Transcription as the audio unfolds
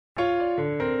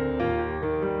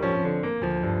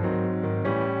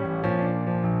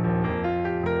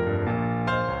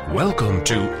Welcome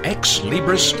to Ex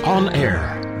Libris On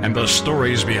Air and the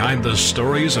stories behind the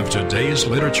stories of today's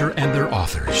literature and their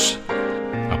authors.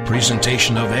 A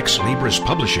presentation of Ex Libris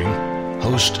Publishing.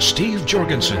 Host Steve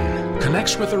Jorgensen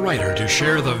connects with the writer to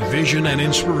share the vision and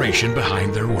inspiration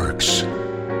behind their works.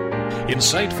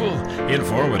 Insightful,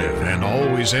 informative, and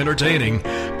always entertaining,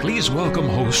 please welcome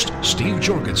host Steve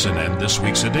Jorgensen and this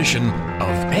week's edition of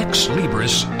Ex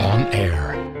Libris On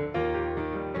Air.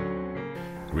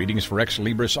 Greetings for Ex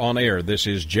Libris On Air. This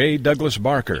is J. Douglas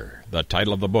Barker. The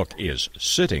title of the book is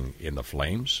Sitting in the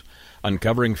Flames,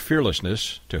 Uncovering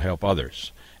Fearlessness to Help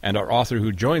Others. And our author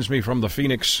who joins me from the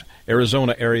Phoenix,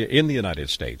 Arizona area in the United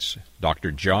States, Dr.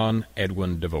 John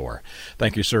Edwin DeVore.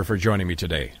 Thank you, sir, for joining me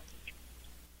today.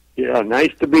 Yeah,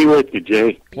 nice to be with you,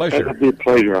 Jay. Pleasure. It'll be a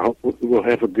pleasure. I hope we'll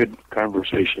have a good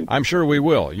conversation. I'm sure we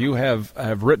will. You have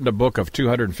written a book of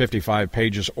 255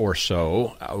 pages or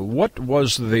so. What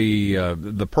was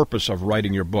the purpose of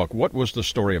writing your book? What was the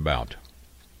story about?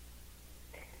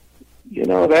 You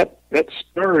know, that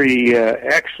story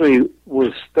actually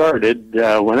was started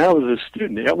when I was a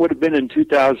student. That would have been in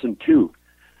 2002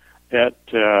 at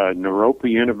Naropa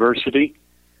University.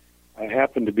 I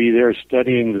happened to be there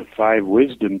studying the 5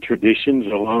 wisdom traditions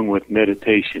along with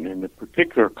meditation. And the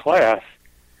particular class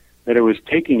that I was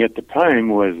taking at the time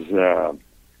was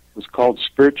called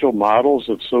Spiritual Models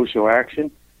of Social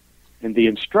Action. And the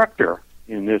instructor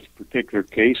in this particular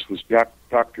case was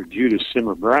Dr. Judith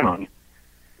Simmer Brown,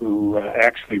 who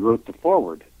actually wrote the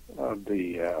foreword of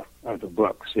the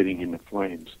book, Sitting in the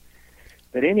Flames.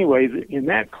 But anyway, in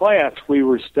that class, we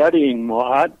were studying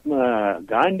Mahatma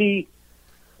Gandhi,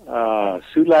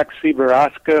 Sulak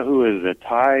Sibaraska, who is a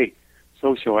Thai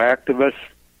social activist.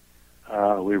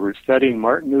 We were studying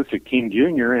Martin Luther King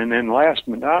Jr., and then last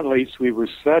but not least, we were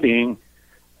studying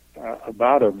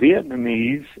about a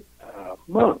Vietnamese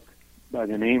monk by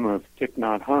the name of Thich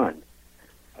Nhat Hanh.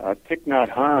 Thich Nhat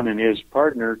Hanh and his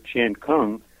partner, Chen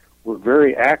Kung, were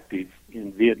very active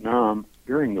in Vietnam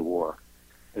during the war.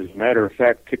 As a matter of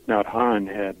fact, Thich Nhat Hanh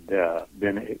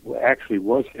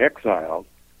was exiled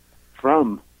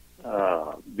from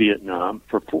Vietnam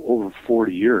for over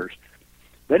 40 years.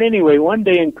 But anyway, one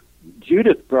day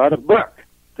Judith brought a book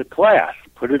to class,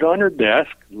 put it on her desk,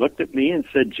 looked at me and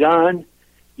said, "John,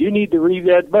 you need to read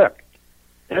that book."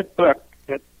 That book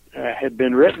had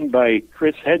been written by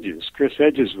Chris Hedges. Chris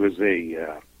Hedges was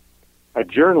a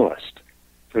journalist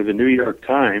for the New York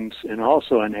Times and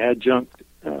also an adjunct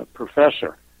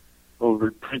professor over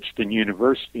at Princeton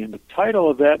University. And the title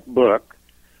of that book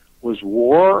was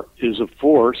War is a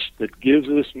Force That Gives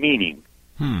Us Meaning.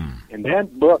 And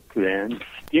that book then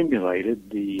stimulated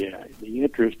the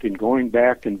interest in going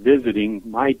back and visiting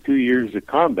my 2 years of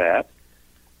combat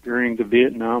during the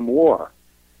Vietnam War.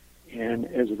 And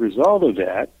as a result of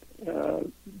that,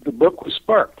 the book was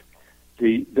sparked.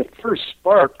 The first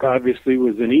spark, obviously,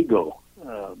 was an ego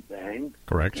bang.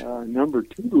 Correct. Number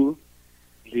 2,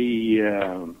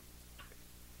 the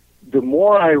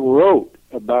more I wrote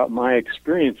about my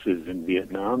experiences in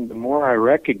Vietnam, the more I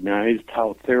recognized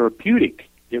how therapeutic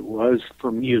it was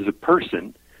for me as a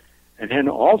person. And then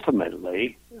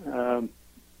ultimately,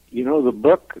 the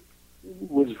book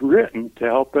was written to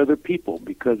help other people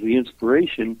because the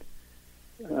inspiration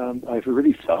I've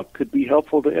really felt could be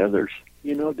helpful to others,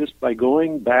 just by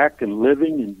going back and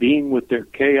living and being with their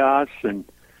chaos and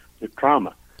their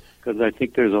trauma. Because I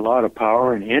think there's a lot of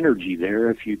power and energy there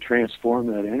if you transform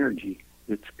that energy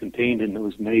that's contained in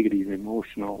those negative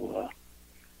emotional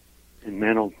and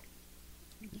mental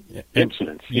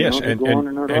incidents. Yes, and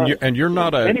you're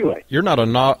not a anyway. Not a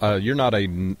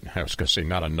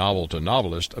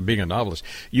novelist. Being a novelist,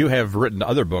 you have written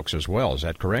other books as well. Is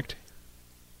that correct?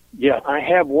 Yeah, I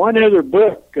have one other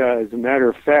book, as a matter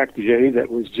of fact, Jay, that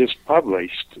was just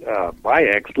published by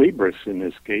Ex Libris in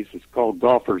this case. It's called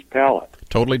Golfer's Palette.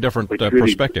 Totally different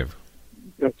perspective.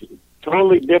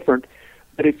 Totally different.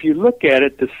 But if you look at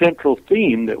it, the central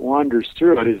theme that wanders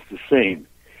through it is the same.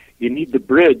 You need to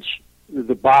bridge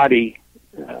the body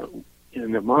and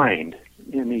the mind,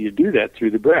 and you do that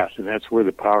through the breath, and that's where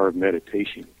the power of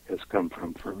meditation has come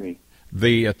from for me.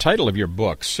 The title of your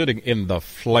book, Sitting in the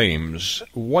Flames,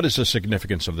 what is the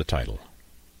significance of the title?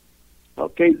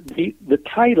 Okay, the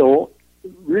title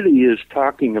really is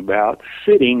talking about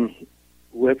sitting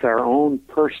with our own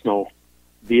personal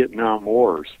Vietnam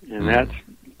wars, and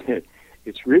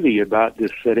it's really about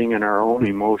just sitting in our own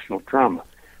emotional trauma,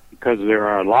 because there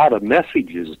are a lot of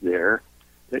messages there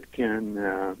that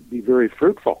can be very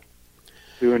fruitful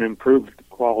to an improved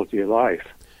quality of life.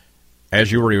 As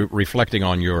you were reflecting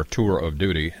on your tour of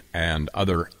duty and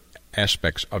other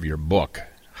aspects of your book,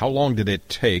 How long did it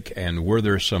take, and were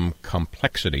there some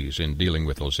complexities in dealing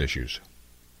with those issues?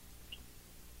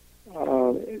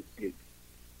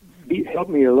 Help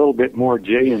me a little bit more,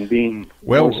 Jay, in being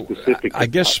more specific. I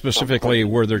guess specifically,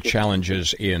 were there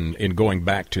challenges in going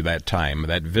back to that time,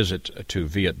 that visit to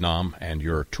Vietnam and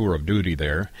your tour of duty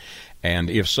there? And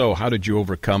if so, how did you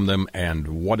overcome them,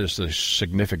 and what is the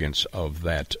significance of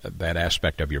that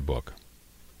aspect of your book?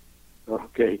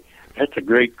 Okay, that's a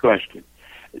great question.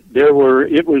 It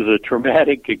was a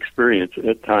traumatic experience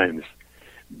at times,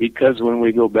 because when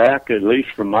we go back, at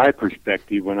least from my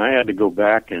perspective, when I had to go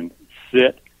back and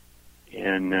sit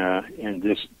and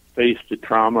just face the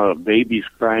trauma of babies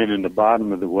crying in the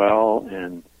bottom of the well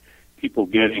and people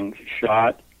getting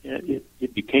shot,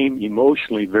 it became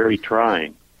emotionally very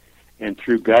trying. And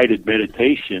through guided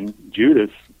meditation,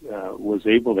 Judith was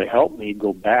able to help me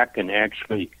go back, and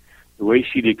actually, the way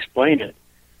she'd explain it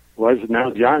was, now,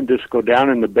 John, just go down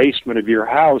in the basement of your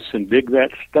house and dig that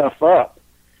stuff up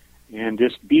and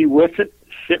just be with it,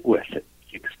 sit with it,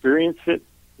 experience it,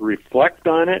 reflect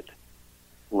on it,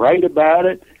 write about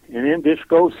it, and then just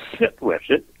go sit with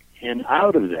it. And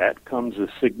out of that comes a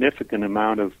significant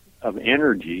amount of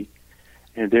energy,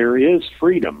 and there is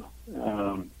freedom,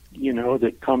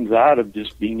 that comes out of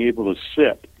just being able to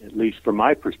sit, at least from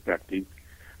my perspective,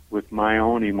 with my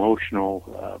own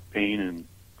emotional pain and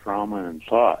trauma and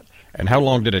thoughts. And how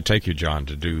long did it take you, John,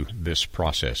 to do this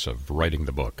process of writing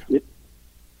the book?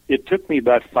 It took me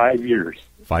about 5 years.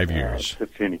 5 years. To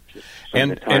finish it, from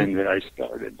the time that I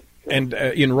started. And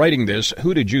in writing this,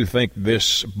 who did you think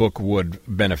this book would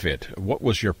benefit? What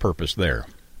was your purpose there?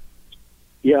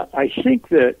 Yeah, I think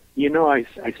that,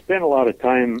 I spent a lot of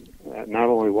time, not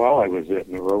only while I was at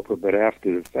Naropa, but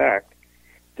after the fact.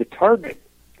 The target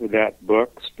for that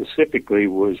book specifically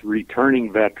was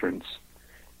returning veterans.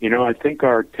 I think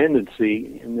our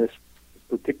tendency in this,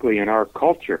 particularly in our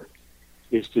culture,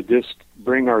 is to just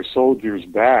bring our soldiers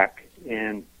back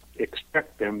and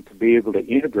expect them to be able to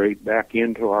integrate back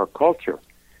into our culture.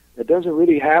 That doesn't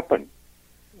really happen.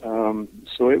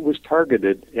 So it was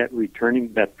targeted at returning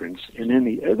veterans. And then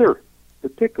the other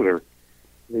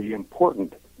the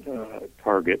important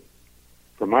target,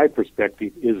 from my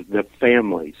perspective, is the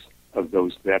families of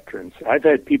those veterans. I've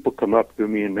had people come up to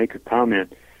me and make a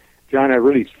comment, John, I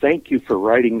really thank you for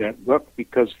writing that book,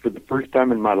 because for the first time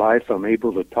in my life I'm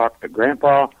able to talk to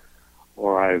Grandpa,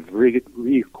 or I've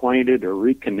reacquainted or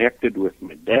reconnected with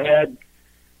my dad,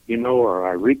 or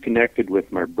I reconnected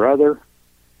with my brother.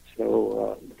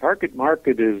 So the target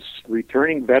market is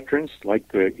returning veterans, like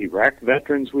the Iraq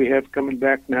veterans we have coming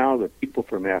back now, the people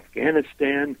from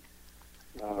Afghanistan.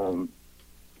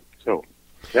 So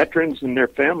veterans and their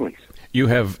families. You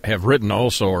have written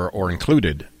also or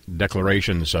included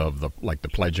declarations of the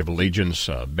Pledge of Allegiance,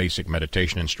 basic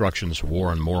meditation instructions,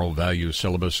 war and moral values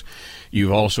syllabus.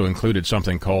 You've also included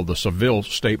something called the Seville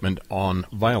Statement on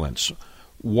Violence.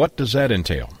 What does that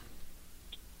entail?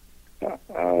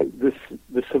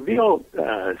 The Seville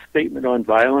Statement on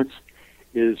Violence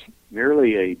is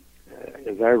merely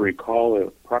as I recall,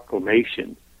 a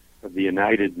proclamation of the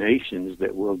United Nations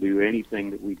that we'll do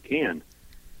anything that we can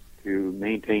to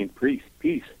maintain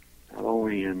peace, not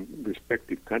only in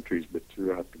respective countries but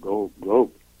throughout the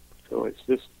globe. So it's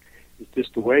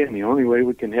just a way, and the only way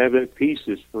we can have that peace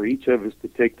is for each of us to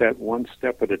take that one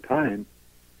step at a time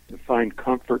to find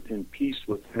comfort and peace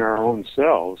within our own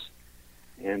selves,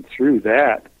 and through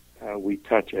that we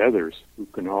touch others who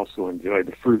can also enjoy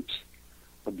the fruits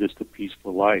of just a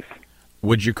peaceful life.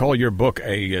 Would you call your book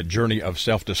a journey of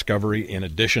self-discovery in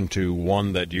addition to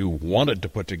one that you wanted to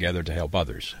put together to help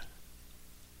others?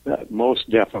 Most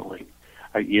definitely.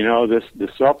 The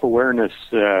self-awareness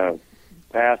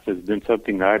path has been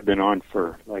something that I've been on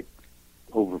for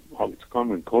it's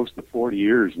coming close to 40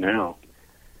 years now.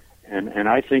 And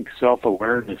I think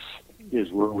self-awareness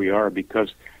is where we are,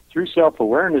 because through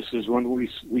self-awareness is when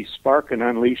we spark and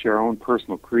unleash our own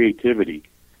personal creativity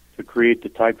to create the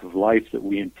type of life that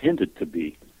we intended to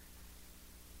be.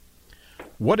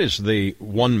 What is the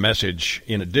one message,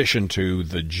 in addition to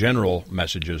the general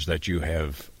messages that you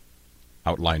have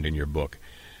outlined in your book,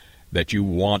 that you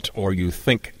want or you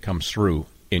think comes through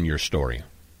in your story?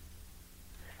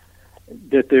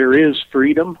 That there is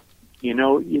freedom,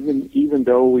 even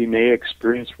though we may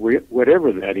experience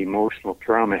whatever that emotional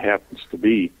trauma happens to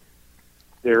be,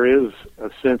 there is a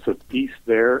sense of peace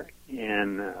there,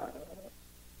 and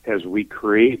as we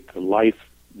create the life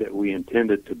that we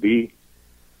intend it to be,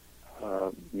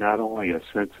 not only a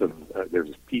sense of there's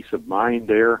a peace of mind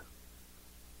there,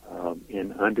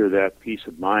 and under that peace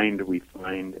of mind we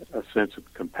find a sense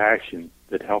of compassion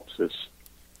that helps us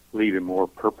lead a more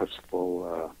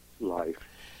purposeful life.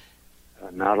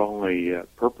 not only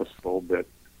purposeful, but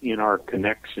in our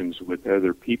connections with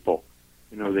other people.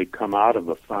 They come out of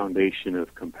a foundation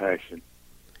of compassion.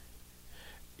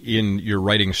 In your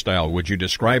writing style, would you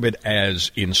describe it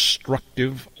as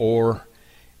instructive or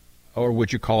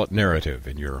would you call it narrative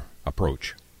in your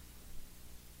approach?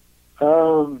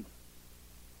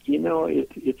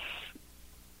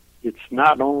 It's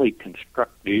not only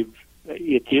constructive,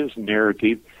 it is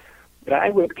narrative, but I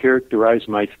would characterize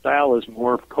my style as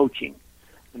more of coaching.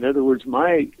 In other words,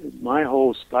 my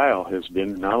whole style has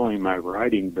been, not only my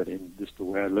writing, but in just the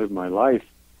way I live my life,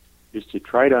 is to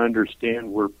try to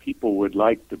understand where people would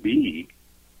like to be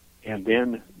and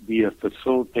then be a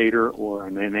facilitator or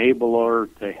an enabler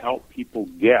to help people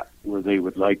get where they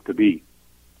would like to be.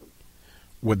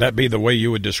 Would that be the way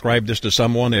you would describe this to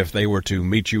someone if they were to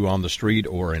meet you on the street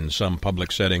or in some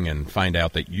public setting and find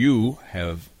out that you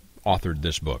have authored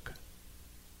this book?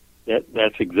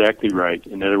 That's exactly right.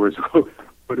 In other words,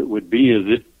 what it would be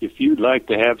is if you'd like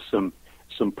to have some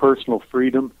personal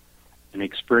freedom and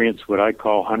experience what I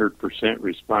call 100%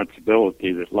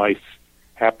 responsibility, that life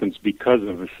happens because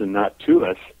of us and not to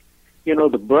us,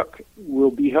 the book will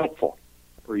be helpful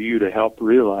for you to help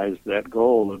realize that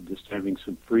goal of just having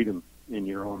some freedom in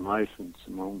your own life and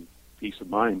some own peace of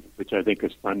mind, which I think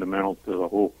is fundamental to the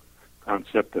whole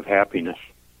concept of happiness.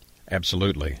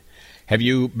 Absolutely. Have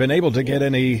you been able to get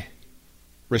any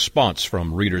response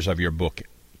from readers of your book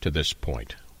to this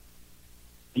point?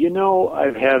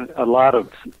 I've had a lot of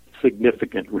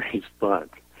significant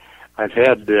response. I've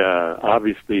had,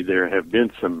 obviously, there have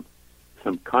been some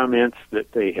comments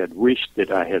that they had wished that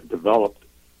I had developed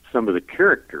some of the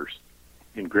characters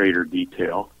in greater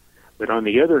detail. But on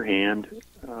the other hand,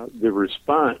 the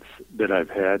response that I've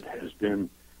had has been,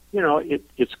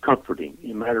 it's comforting.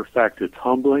 As a matter of fact, it's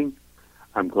humbling.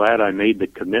 I'm glad I made the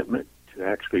commitment to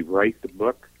actually write the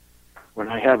book. When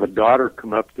I have a daughter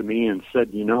come up to me and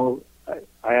said,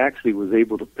 I actually was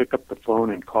able to pick up the phone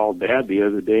and call Dad the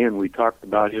other day, and we talked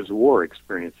about his war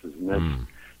experiences, and that's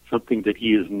something that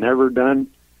he has never done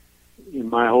in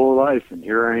my whole life, and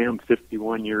here I am,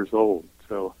 51 years old.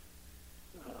 So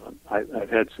I've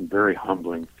had some very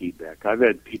humbling feedback. I've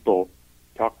had people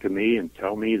talk to me and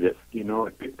tell me that, I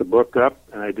picked the book up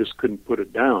and I just couldn't put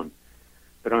it down.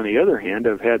 But on the other hand,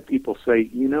 I've had people say,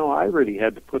 I really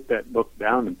had to put that book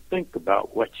down and think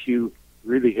about what you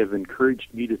really have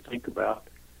encouraged me to think about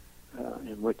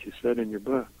and what you said in your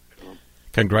book. So.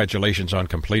 Congratulations on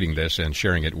completing this and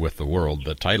sharing it with the world.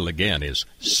 The title again is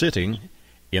Sitting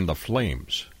in the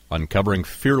Flames, Uncovering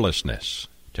Fearlessness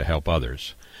to Help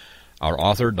Others. Our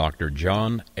author, Dr.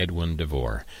 John Edwin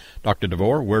DeVore. Dr.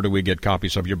 DeVore, where do we get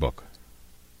copies of your book?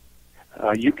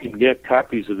 You can get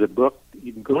copies of the book.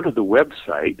 You can go to the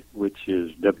website, which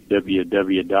is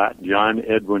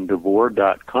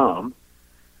www.johnedwindevore.com.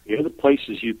 The other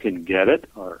places you can get it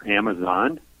are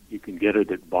Amazon. You can get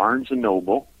it at Barnes &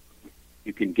 Noble.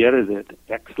 You can get it at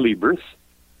Ex Libris.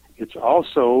 It's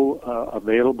also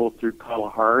available through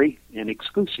Kalahari and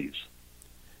Exclusives.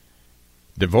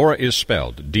 DeVore is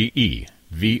spelled D-E-V-O-R-E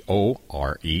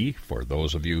for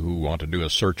those of you who want to do a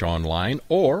search online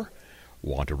or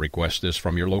want to request this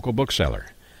from your local bookseller.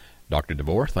 Dr.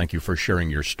 DeVore, thank you for sharing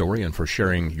your story and for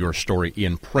sharing your story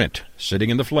in print, Sitting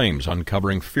in the Flames,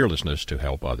 Uncovering Fearlessness to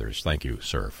Help Others. Thank you,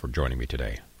 sir, for joining me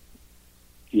today.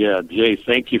 Yeah, Jay,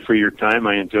 thank you for your time.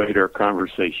 I enjoyed our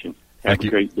conversation. Have a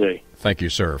great day. Thank you,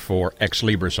 sir. For Ex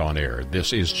Libris On Air,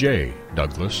 this is J.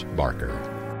 Douglas Barker.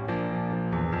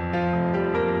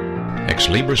 Ex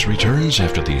Libris returns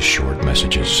after these short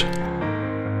messages.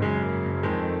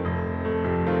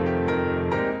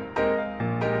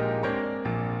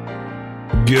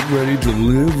 Get ready to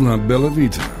live La Bella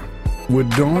Vita with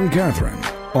Dawn Catherine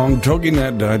on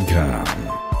TogiNet.com.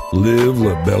 Live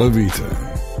La Bella Vita.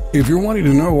 If you're wanting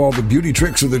to know all the beauty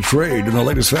tricks of the trade and the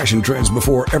latest fashion trends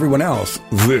before everyone else,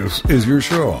 this is your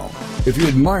show. If you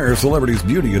admire celebrities'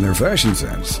 beauty and their fashion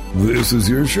sense, this is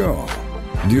your show.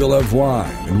 Do you love wine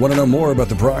and want to know more about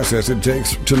the process it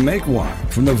takes to make wine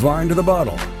from the vine to the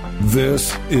bottle?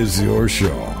 This is your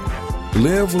show.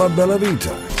 Live La Bella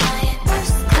Vita.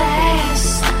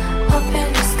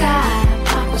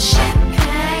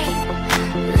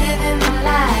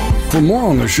 For more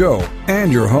on the show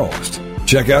and your host,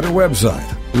 check out our website,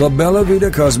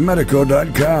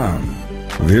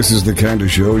 labellavitacosmetico.com. This is the kind of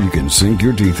show you can sink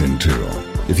your teeth into.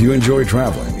 If you enjoy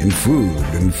traveling and food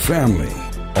and family,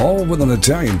 all with an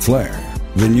Italian flair,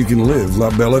 then you can live La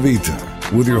Bella Vita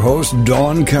with your host,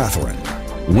 Dawn Catherine.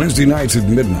 Wednesday nights at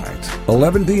midnight,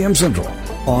 11 p.m. Central,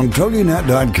 on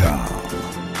TogiNet.com.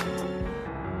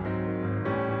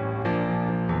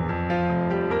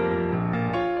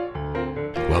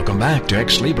 Welcome back to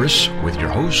Ex Libris with your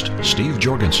host, Steve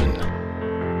Jorgensen.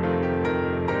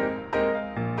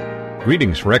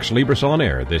 Greetings for Ex Libris On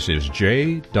Air. This is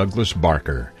J. Douglas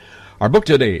Barker. Our book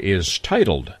today is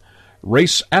titled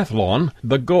Race Athlon,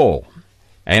 The Goal.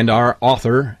 And our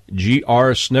author,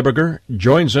 G.R. Sneberger,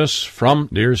 joins us from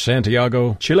near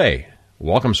Santiago, Chile.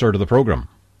 Welcome, sir, to the program.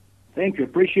 Thank you.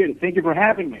 Appreciate it. Thank you for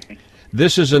having me.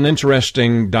 This is an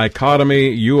interesting dichotomy.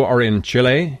 You are in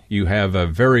Chile. You have a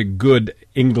very good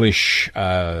English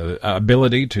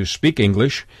ability to speak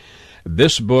English.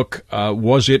 This book,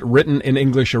 was it written in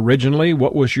English originally?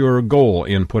 What was your goal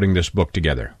in putting this book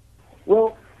together?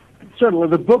 Well, certainly.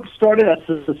 The book started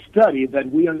as a study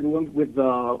that we underwent with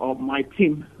my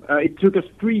team. It took us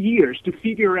 3 years to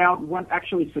figure out what's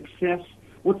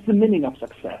the meaning of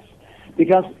success.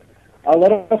 Because a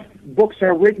lot of books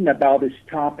are written about this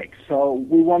topic. So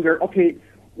we wonder, okay,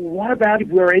 what about if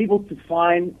we're able to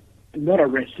find not a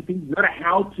recipe, not a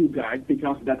how-to guide,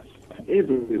 because that's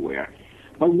everywhere,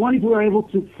 but what if we're able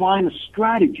to find a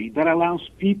strategy that allows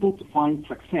people to find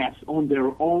success on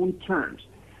their own terms?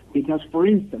 Because, for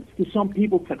instance, to some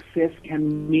people, success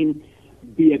can mean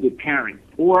be a good parent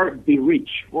or be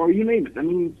rich or you name it. I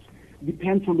mean, it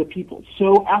depends on the people.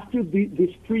 So after this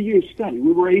 3-year study,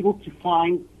 we were able to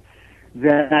find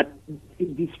that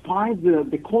despite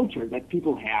the culture that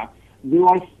people have, there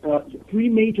are 3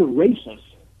 major races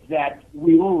that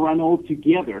we all run all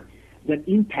together that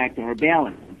impact our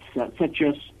balance, such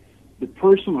as the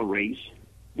personal race,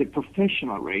 the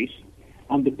professional race,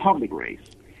 and the public race.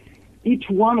 Each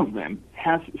one of them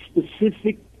has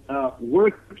specific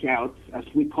workouts, as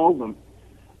we call them,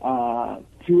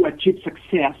 to achieve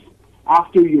success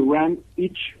after you run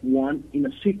each one in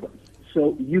a sequence.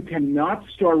 So you cannot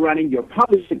start running your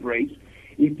public race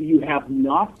if you have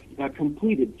not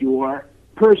completed your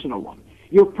personal one.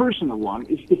 Your personal one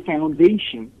is the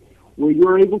foundation where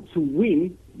you're able to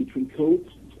win, between quotes,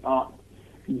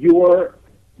 your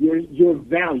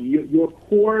value, your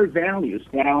core values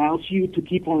that allows you to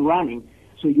keep on running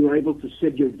so you're able to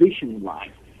set your vision in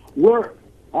life. Where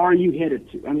are you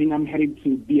headed to? I mean, I'm headed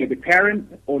to be a good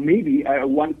parent, or maybe I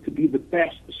want to be the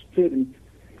best student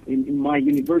in my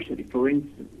university, for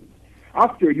instance.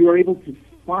 After you are able to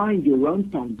find your own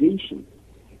foundation,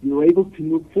 you're able to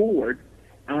move forward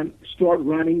and start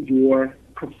running your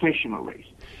professional race.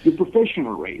 Your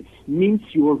professional race means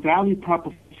your value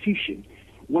proposition,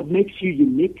 what makes you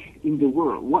unique in the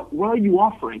world. What are you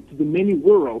offering to the many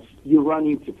worlds you run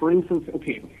into? For instance,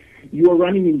 okay, you are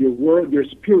running in your world, your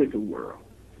spiritual world.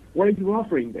 What are you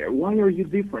offering there? Why are you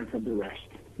different from the rest?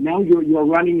 Now you're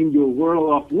running in your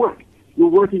world of work. You're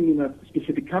working in a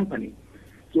specific company.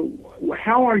 So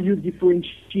how are you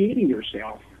differentiating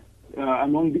yourself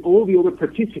among all the other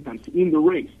participants in the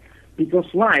race? Because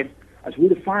life, as we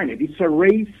define it, it's a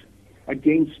race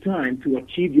against time to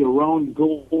achieve your own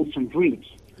goals and dreams.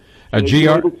 So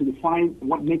you're able to define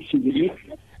what makes you unique.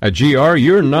 GR,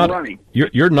 you're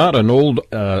not an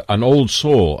old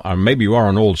soul. Maybe you are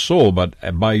an old soul, but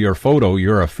by your photo,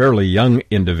 you're a fairly young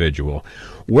individual.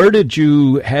 Where did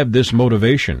you have this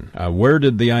motivation? Where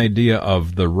did the idea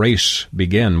of the race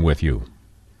begin with you?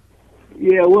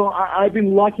 Yeah, well, I've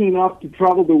been lucky enough to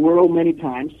travel the world many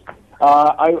times.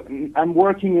 I'm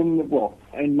working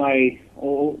in my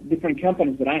all different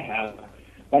companies that I have,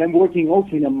 but I'm working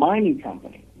also in a mining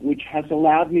company, which has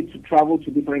allowed me to travel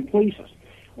to different places,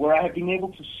 where I have been able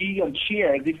to see and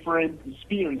share different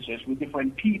experiences with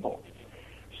different people.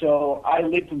 So I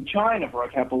lived in China for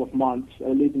a couple of months. I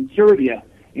lived in Serbia,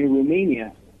 in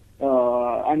Romania,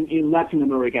 and in Latin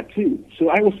America too. So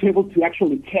I was able to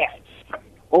actually test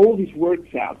all these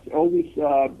workouts, all these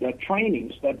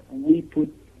trainings that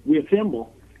we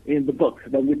assemble in the book,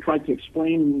 that we try to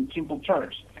explain in simple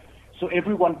terms, so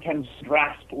everyone can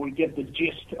grasp or get the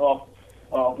gist of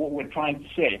what we're trying to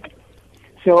say.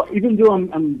 So even though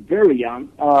I'm very young,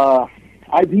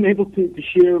 I've been able to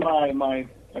share my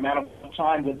amount of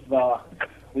time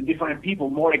with different people,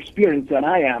 more experienced than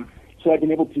I am. So I've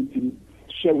been able to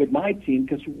share with my team,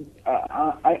 because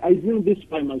I didn't do this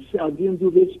by myself. I didn't do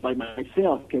this by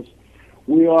myself, because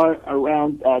we are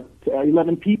around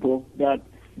 11 people, that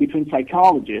between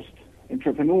psychologists,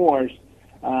 entrepreneurs,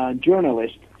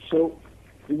 journalists. So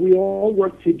we all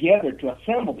work together to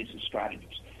assemble these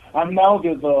strategies. I'm now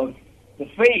the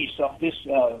face of this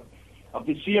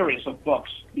series of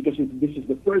books, because this is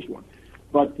the first one.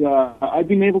 But I've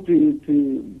been able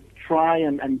to try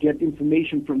and get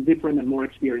information from different and more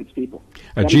experienced people.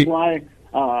 That's why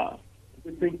I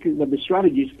think that the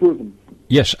strategy is proven.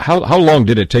 Yes. How long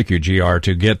did it take you, GR,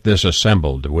 to get this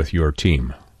assembled with your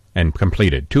team and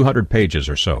completed? 200 pages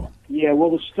or so. Yeah, well,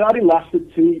 the study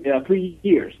lasted 3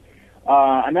 years.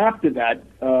 And after that,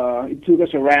 it took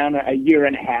us around a year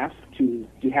and a half to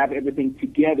have everything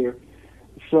together.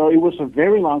 So it was a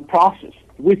very long process.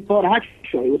 We thought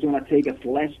actually it was going to take us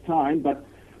less time, but,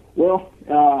 well,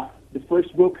 the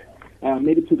first book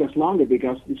maybe took us longer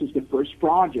because this is the first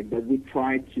project that we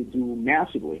tried to do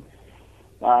massively.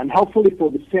 And hopefully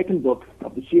for the second book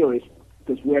of the series,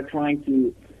 because we're trying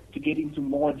to get into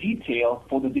more detail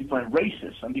for the different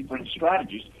races and different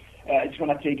strategies, it's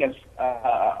going to take us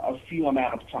a few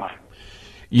amount of time.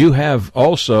 You have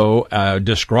also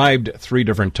described three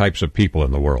different types of people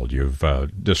in the world. You've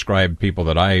described people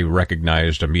that I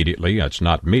recognized immediately. It's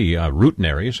not me,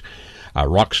 routenaries,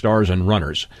 rock stars, and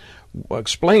runners.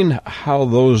 Explain how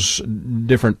those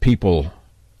different people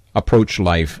approach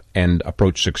life and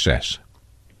approach success.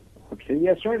 Okay,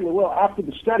 yes, certainly. Well, after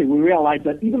the study, we realized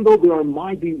that even though there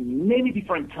might be many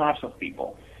different types of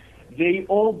people, they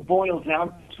all boil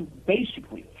down to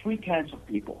basically three kinds of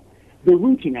people. The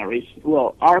routenaries,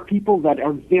 well, are people that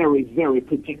are very, very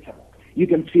predictable. You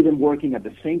can see them working at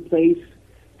the same place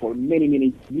for many,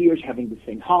 many years, having the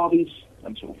same hobbies,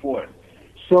 and so forth.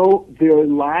 So their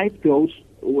life goes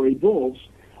or evolves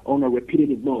on a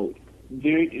repetitive mode.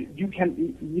 You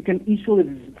can easily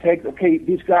detect, okay,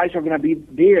 these guys are going to be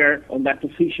there on that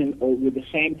position or with the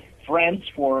same friends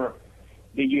for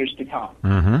the years to come.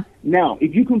 Mm-hmm. Now,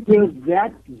 if you compare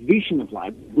that vision of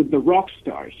life with the rock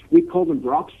stars, we call them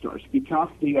rock stars because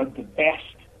they are the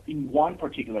best in one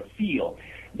particular field.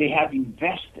 They have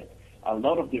invested a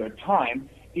lot of their time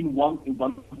in one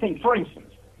thing. For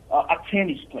instance, a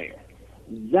tennis player.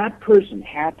 That person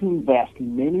had to invest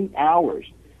many hours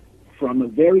from a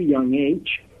very young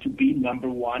age to be number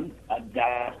one at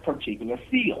that particular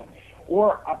field.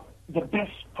 Or the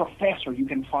best professor you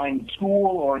can find in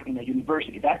school or in a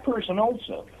university, that person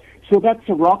also. So that's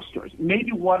a rock star.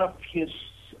 Maybe one of his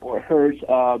or her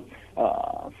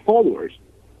followers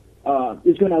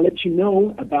is going to let you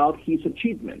know about his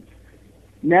achievements.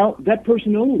 Now, that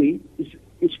person only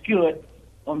is good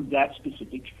on that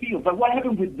specific field. But what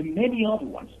happened with the many other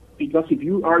ones? Because if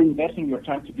you are investing your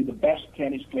time to be the best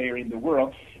tennis player in the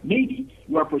world, maybe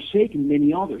you are forsaking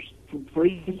many others. For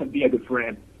instance, be a good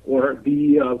friend or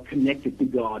be connected to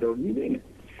God or you name it.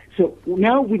 So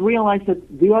now we realize that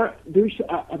there's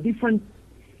a different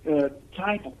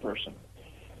type of person.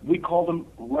 We call them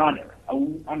runner.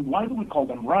 And why do we call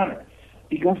them runner?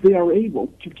 Because they are able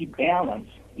to keep balance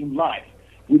in life.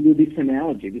 We do this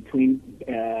analogy between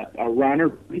a runner,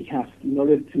 because in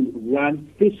order to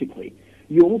run physically,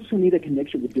 you also need a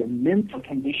connection with your mental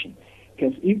condition.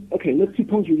 Because, let's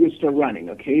suppose you just start running,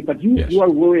 okay, but you are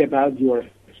worried about your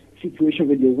situation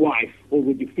with your wife or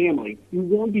with your family. You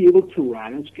won't be able to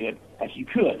run as good as you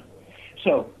could.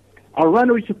 So a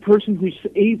runner is a person who is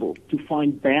able to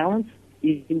find balance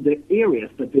in the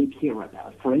areas that they care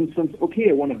about. For instance,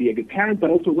 I want to be a good parent, but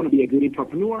also want to be a good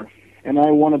entrepreneur, and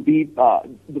I want to be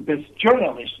the best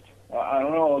journalist. I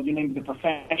don't know, you name the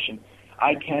profession,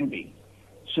 I can be.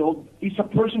 So it's a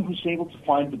person who's able to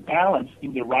find the balance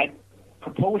in the right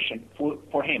proportion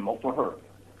for him or for her.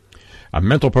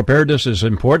 Mental preparedness is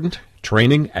important,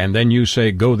 training, and then you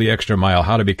say go the extra mile,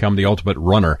 how to become the ultimate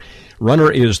runner.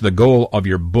 Runner is the goal of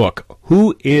your book.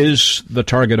 Who is the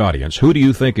target audience? Who do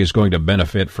you think is going to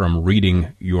benefit from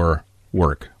reading your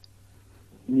work?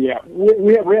 Yeah,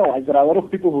 we have realized that a lot of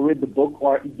people who read the book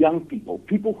are young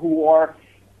people who are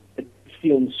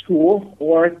still in school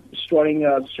or starting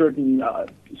certain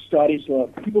studies,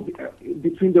 people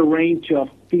between the range of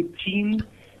 15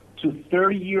 to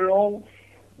 30-year-old.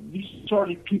 These are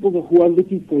the people who are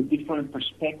looking for different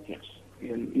perspectives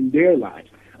in their lives.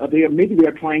 They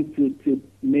are trying to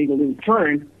make a little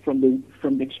turn from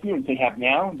the experience they have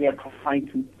now. They are trying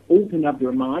to open up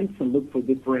their minds and look for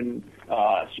different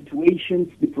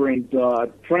situations, different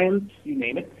trends, you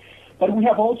name it. But we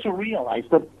have also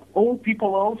realized that old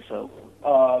people also,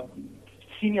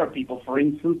 senior people, for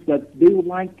instance, that they would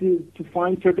like to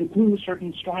find certain clues,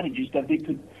 certain strategies that they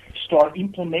could start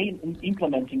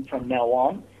implementing from now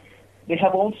on. They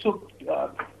have also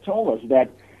told us that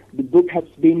the book has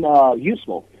been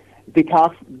useful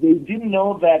because they didn't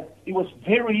know that it was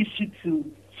very easy to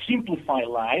simplify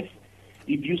life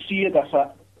if you see it as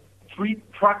three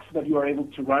tracks that you are able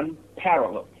to run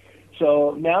parallel.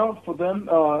 So now for them,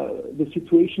 the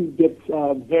situation gets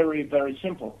very, very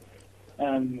simple.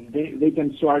 And they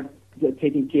can start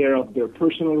taking care of their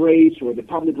personal race or the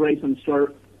public race and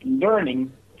start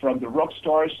learning from the rock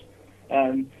stars.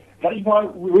 And that is why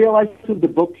we realized that the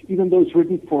book, even though it's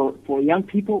written for young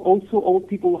people, also old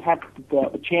people have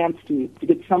a chance to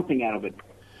get something out of it.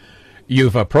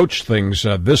 You've approached things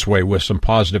this way with some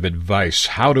positive advice,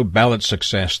 how to balance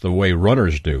success the way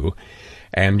runners do,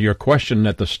 And your question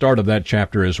at the start of that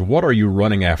chapter is, what are you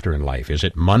running after in life? Is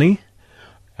it money?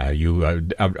 You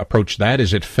approach that.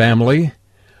 Is it family?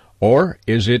 Or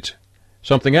is it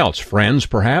something else? Friends,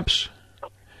 perhaps?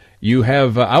 You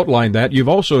have outlined that. You've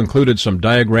also included some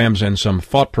diagrams and some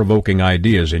thought-provoking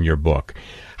ideas in your book.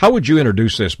 How would you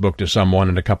introduce this book to someone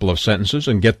in a couple of sentences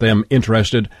and get them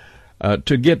interested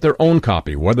to get their own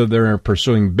copy, whether they're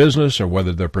pursuing business or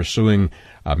whether they're pursuing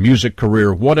a music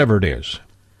career, whatever it is?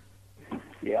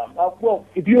 Yeah. Well,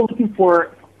 if you're looking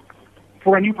for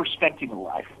a new perspective in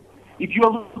life, if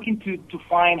you're looking to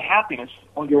find happiness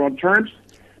on your own terms,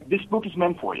 this book is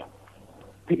meant for you.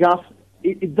 Because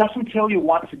it doesn't tell you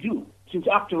what to do, since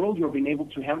after all, you've been able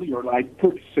to handle your life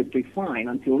perfectly fine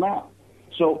until now.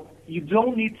 So you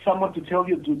don't need someone to tell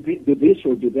you do this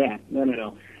or do that.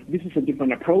 No. This is a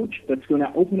different approach that's going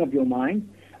to open up your mind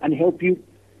and help you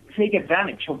take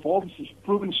advantage of all these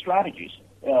proven strategies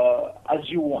as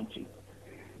you want to.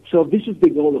 So this is the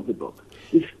goal of the book.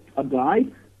 It's a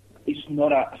guide. It's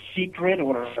not a secret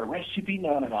or a recipe.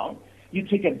 No. You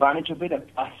take advantage of it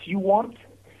as you want.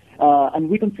 And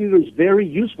we consider it very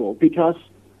useful because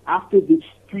after this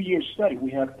 3-year study,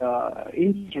 we have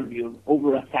interviewed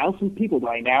over 1,000 people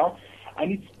by now,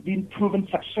 and it's been proven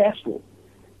successful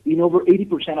in over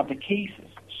 80% of the cases.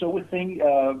 So we think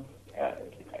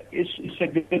it's a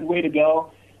good way to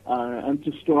go and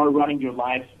to start running your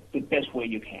life the best way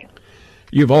you can.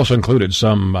 You've also included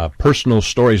some personal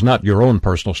stories, not your own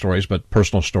personal stories, but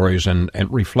personal stories and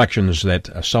reflections that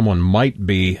someone might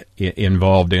be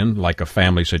involved in, like a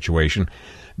family situation.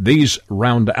 These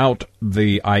round out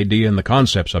the idea and the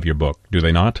concepts of your book, do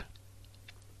they not?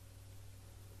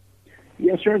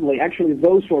 Yes, certainly. Actually,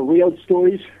 those are real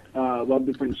stories about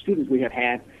different students we have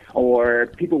had or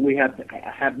people we have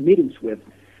had meetings with.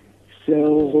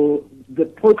 So the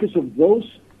purpose of those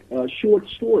short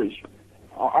stories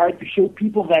are to show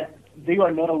people that they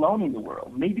are not alone in the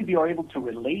world. Maybe they are able to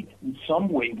relate in some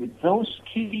way with those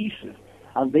cases,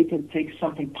 and they can take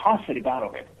something positive out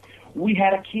of it. We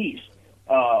had a case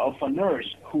of a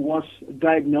nurse who was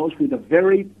diagnosed with a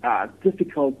very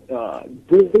difficult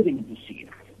breathing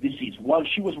disease while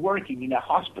she was working in a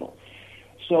hospital.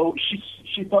 So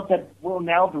she thought that, well,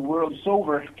 now the world is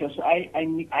over because I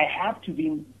have to be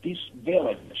in this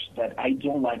village that I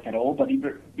don't like at all, but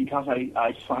because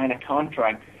I signed a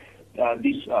contract,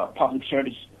 this public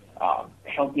service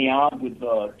helped me out with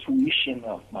the tuition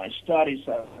of my studies.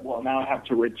 Well, now I have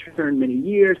to return many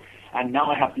years, and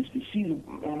now I have this disease,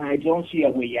 and I don't see a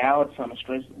way out, so I'm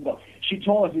stressed. Well, she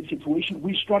told us the situation.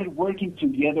 We started working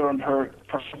together on her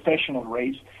professional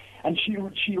race, and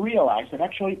she realized that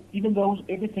actually, even though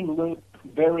everything looked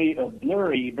very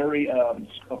blurry, very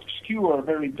obscure,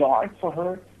 very dark for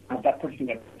her at that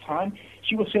particular time,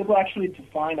 she was able actually to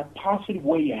find a positive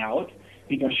way out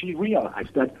because she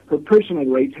realized that her personal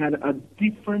race had a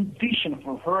different vision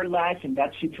for her life in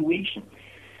that situation.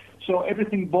 So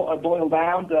everything boiled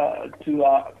down to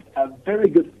a very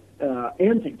good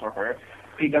ending for her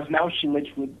because now she lives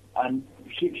with,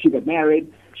 she got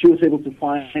married. She was able to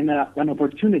find an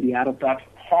opportunity out of that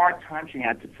hard time she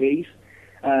had to face.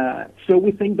 So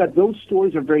we think that those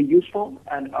stories are very useful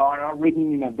and are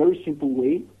written in a very simple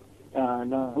way.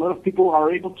 And a lot of people are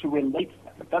able to relate.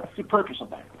 That's the purpose of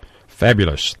that.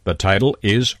 Fabulous. The title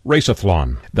is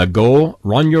Raceathlon. The goal,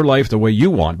 run your life the way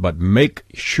you want, but make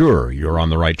sure you're on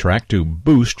the right track to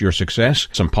boost your success.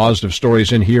 Some positive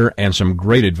stories in here and some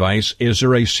great advice. Is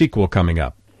there a sequel coming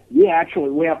up? Yeah,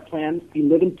 actually, we have planned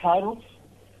 11 titles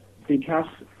because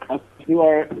there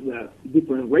are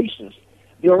different races.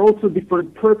 There are also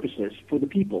different purposes for the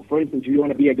people. For instance, if you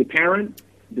want to be a good parent,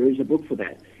 there is a book for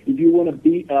that. If you want to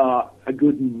be a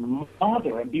good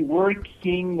mother and be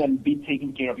working and be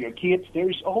taking care of your kids, there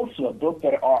is also a book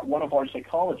that one of our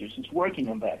psychologists is working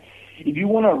on that. If you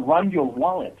want to run your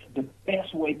wallet the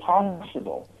best way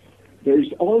possible, there is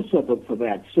also a book for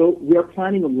that. So we are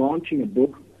planning on launching a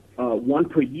book, one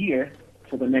per year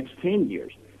for the next 10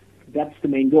 years. That's the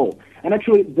main goal. And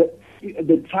actually,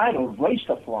 the title,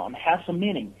 Raceathlon, has a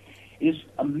meaning. Is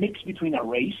a mix between a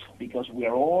race, because we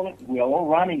are all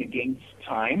running against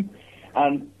time,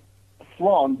 and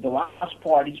athlon, the last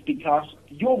part, is because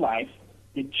your life,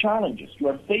 the challenges you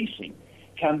are facing,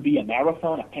 can be a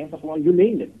marathon, a pentathlon, you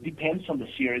name it. Depends on the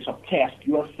series of tests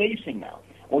you are facing now,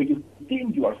 or you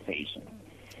think you are facing.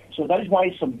 So that is why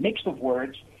it's a mix of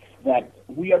words that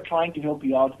we are trying to help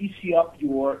you out, easy up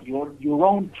your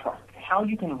own track, how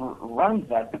you can run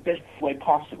that the best way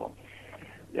possible.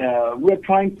 We're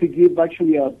trying to give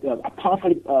actually a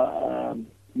positive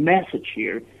message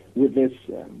here with this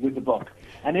with the book,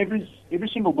 and every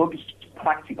single book is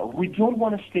practical. We don't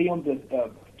want to stay on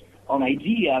on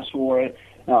ideas or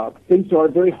things that are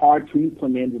very hard to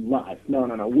implement in life. No.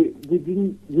 We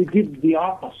did the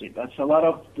opposite. That's a lot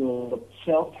of the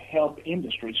self-help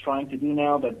industry is trying to do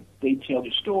now, that they tell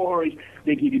you stories,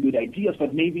 they give you good ideas,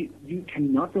 but maybe you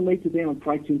cannot relate to them and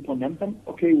try to implement them.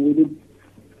 Okay, we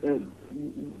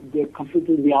did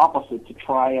completely the opposite, to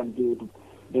try and do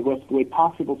the best way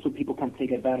possible so people can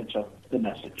take advantage of the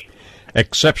message.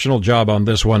 Exceptional job on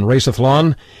this one,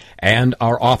 Raceathlon, and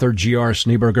our author, G.R.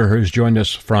 Schneeberger, who's joined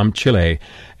us from Chile,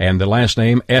 and the last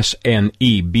name, Schneberger.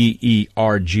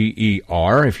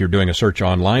 If you're doing a search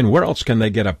online, where else can they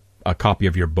get a copy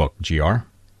of your book, G.R.?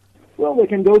 Well, they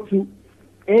can go to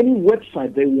any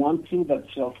website they want to that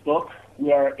sells books.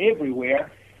 We are everywhere.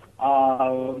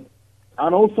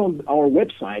 And also on our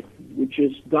website, which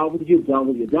is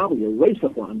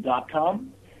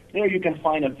www.raceathlon.com. There you can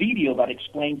find a video that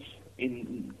explains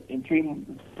in 3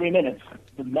 minutes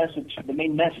the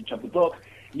main message of the book.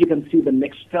 You can see the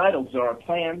next titles that are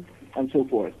planned, and so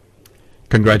forth.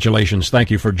 Congratulations.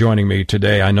 Thank you for joining me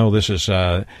today. I know this is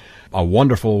a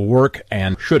wonderful work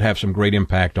and should have some great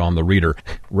impact on the reader.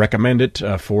 Recommend it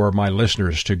for my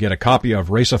listeners to get a copy of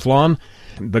Raceathlon,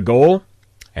 The Goal,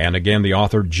 and again, the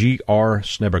author, G.R.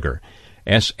 Schneeberger,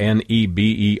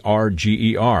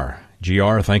 Schneberger.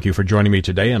 G.R., thank you for joining me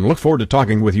today, and look forward to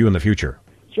talking with you in the future.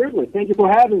 Certainly. Thank you for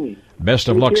having me. Best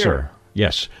of luck, sir.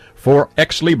 Yes. For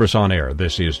Ex Libris On Air,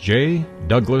 this is J.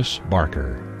 Douglas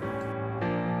Barker.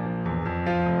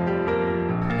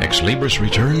 Ex Libris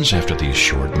returns after these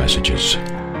short messages.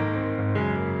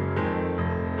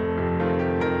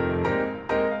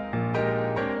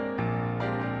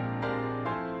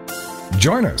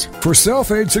 Join us for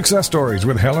Self-Aid Success Stories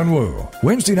with Helen Wu,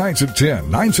 Wednesday nights at 10,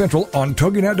 9 Central on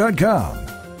TogiNet.com.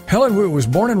 Helen Wu was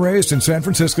born and raised in San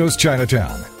Francisco's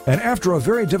Chinatown, and after a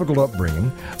very difficult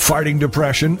upbringing, fighting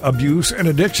depression, abuse, and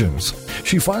addictions,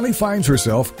 she finally finds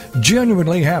herself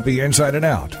genuinely happy inside and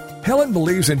out. Helen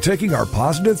believes in taking our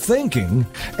positive thinking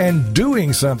and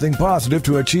doing something positive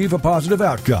to achieve a positive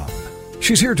outcome.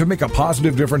 She's here to make a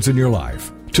positive difference in your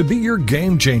life, to be your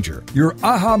game changer, your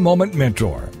aha moment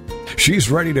mentor.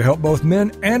 She's ready to help both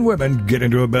men and women get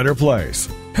into a better place.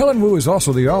 Helen Wu is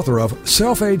also the author of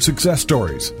Self-Aid Success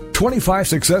Stories, 25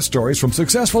 success stories from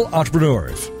successful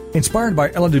entrepreneurs. Inspired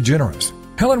by Ellen DeGeneres,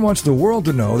 Helen wants the world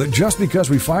to know that just because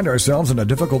we find ourselves in a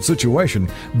difficult situation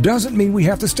doesn't mean we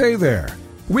have to stay there.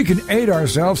 We can aid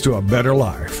ourselves to a better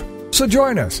life. So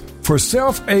join us for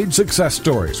Self-Aid Success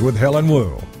Stories with Helen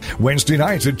Wu, Wednesday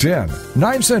nights at 10,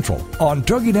 9 Central on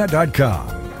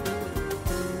TogiNet.com.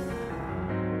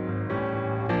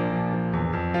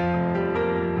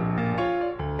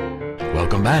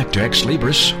 Welcome back to Ex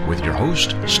Libris with your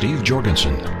host, Steve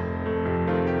Jorgensen.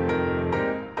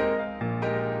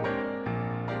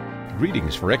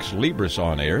 Greetings for Ex Libris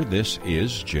On Air. This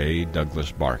is J.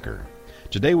 Douglas Barker.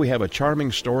 Today we have a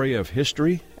charming story of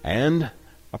history and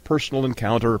a personal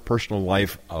encounter, personal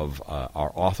life of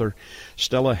our author,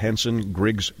 Stella Henson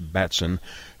Griggs Batson,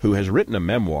 who has written a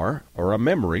memoir or a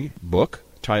memory book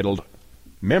titled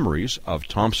Memories of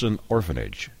Thompson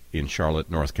Orphanage in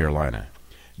Charlotte, North Carolina.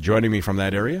 Joining me from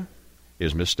that area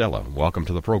is Miss Stella. Welcome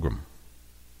to the program.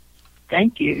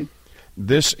 Thank you.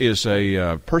 This is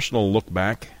a personal look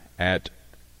back at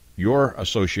your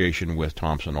association with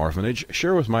Thompson Orphanage.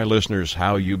 Share with my listeners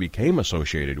how you became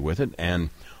associated with it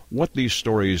and what these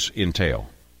stories entail.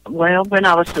 Well, when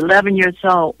I was 11 years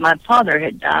old, my father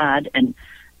had died, and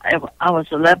I was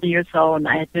 11 years old, and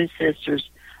I had two sisters.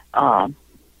 One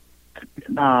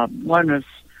was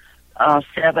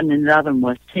 7, and the other one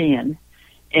was 10.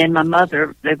 And my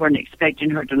mother, they weren't expecting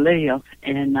her to live,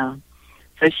 and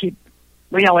so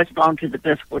we always belonged to the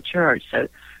Episcopal Church. So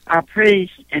our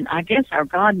priest and I guess our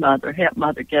godmother helped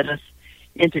Mother get us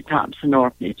into Thompson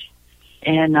Orphanage.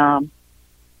 And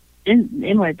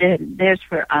anyway, there's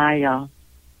where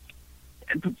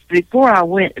before I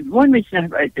went, one reason I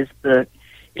wrote this book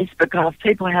is because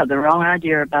people have the wrong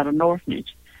idea about an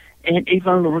orphanage, and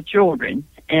even little children.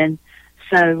 And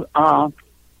so I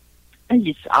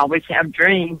used to always have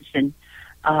dreams, and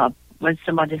when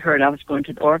somebody heard I was going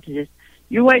to the orphanage,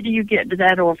 you wait till you get to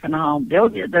that orphan home. They'll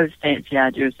get those fancy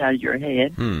ideas out of your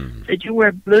head. Said you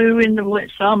wear blue in the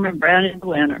summer and brown in the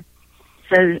winter.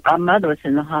 So our mother was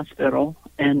in the hospital,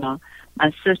 and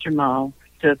my sister-in-law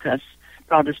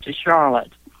brought us to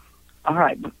Charlotte. All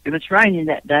right, it was raining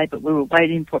that day, but we were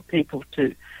waiting for people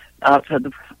for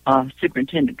the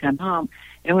superintendent to come home.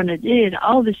 And when it did,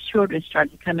 all these children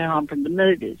started coming home from the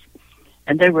movies.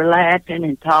 And they were laughing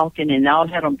and talking, and all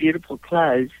had on beautiful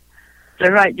clothes. So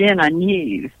right then I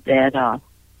knew that,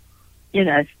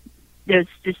 there's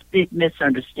this big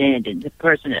misunderstanding. The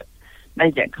person that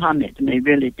made that comment to me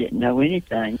really didn't know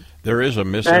anything. There is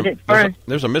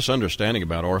there's a misunderstanding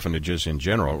about orphanages in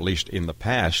general, at least in the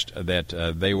past, that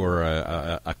they were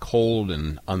a cold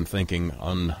and unthinking,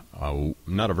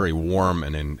 not a very warm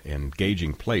and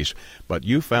engaging place. But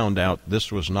you found out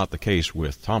this was not the case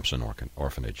with Thompson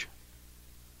Orphanage.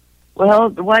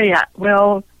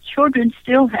 Well, children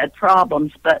still had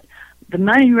problems, but the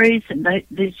main reason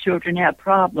these children have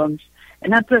problems,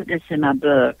 and I put this in my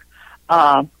book,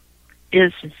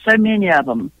 is so many of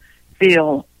them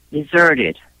feel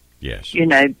deserted. Yes. You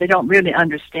know, they don't really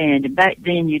understand. And back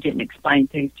then, you didn't explain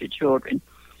things to children.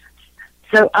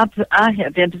 So I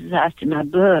have emphasized in my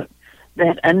book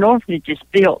that an orphanage is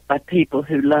built by people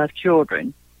who love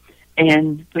children.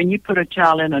 And when you put a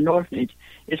child in an orphanage,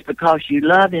 it's because you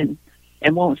love him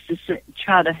and wants to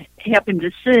try to help him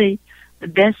to see the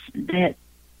best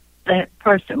that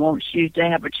person wants you to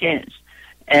have a chance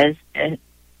as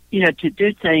to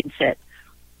do things that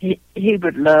he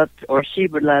would love or she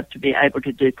would love to be able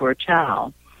to do for a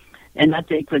child. And I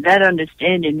think with that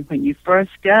understanding, when you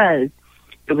first go,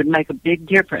 it would make a big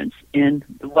difference in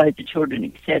the way the children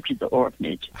accepted the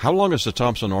orphanage. How long has the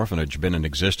Thompson Orphanage been in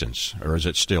existence, or is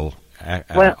it still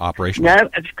operational? No,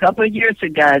 a couple of years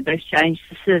ago, they changed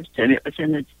the system. It was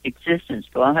in existence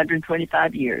for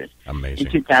 125 years. Amazing.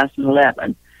 In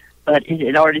 2011. But it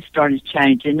had already started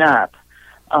changing up.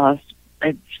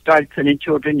 They started putting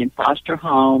children in foster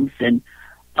homes and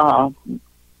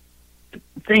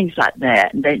things like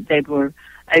that. And they were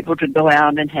able to go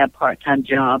out and have part-time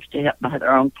jobs to help buy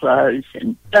their own clothes.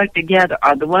 And stuck together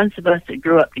are the ones of us that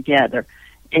grew up together.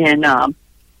 And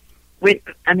we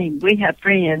have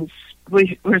friends.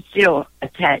 We're still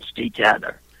attached to each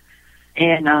other.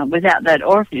 And without that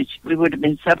orphanage, we would have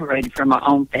been separated from our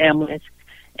own families,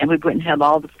 and we wouldn't have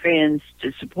all the friends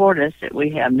to support us that we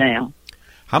have now.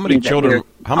 How many children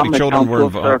were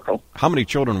involved? How many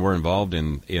children were involved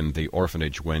in the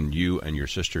orphanage when you and your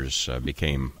sisters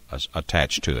became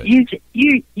attached to it?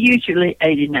 Usually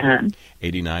 89.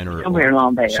 89 or somewhere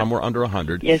along there. Somewhere under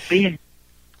 100. Yes, we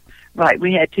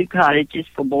had 2 cottages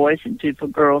for boys and 2 for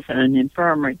girls and an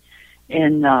infirmary,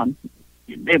 and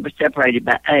they were separated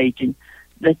by age. And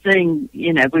the thing,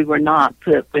 we were not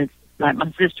put with, like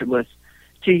my sister was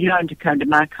too young to come to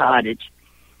my cottage,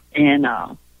 and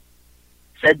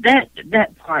so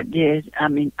that part did.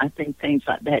 I think things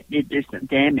like that did do some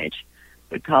damage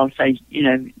because they,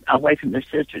 away from their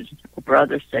sisters or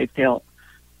brothers, they felt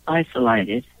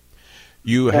isolated.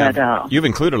 You've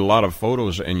included a lot of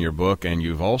photos in your book, and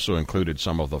you've also included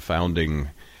some of the founding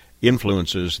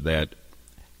influences that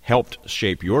helped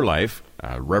shape your life.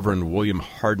 Reverend William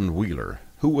Hardin Wheeler.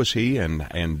 Who was he, and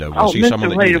was he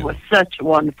someone that you knew? Mr. Wheeler was such a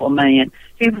wonderful man.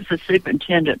 He was the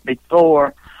superintendent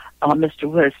before Mr.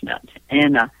 Wisnett,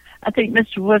 and I think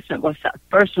Mr. Wisnett was the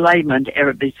first layman to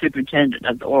ever be superintendent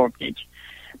of the orphanage.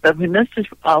 But when Mr.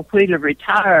 Wheeler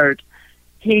retired,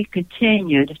 he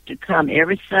continued to come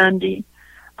every Sunday,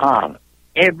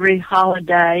 every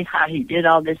holiday. How he did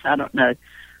all this, I don't know,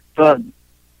 for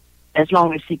as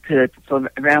long as he could,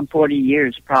 for around 40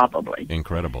 years probably.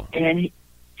 Incredible. And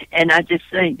I just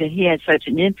think that he had such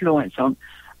an influence on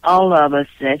all of us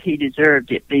that he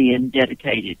deserved it being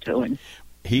dedicated to him.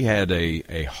 He had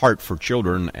a heart for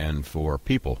children and for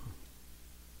people.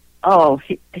 Oh,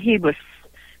 he was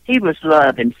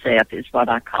love himself, is what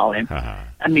I call him.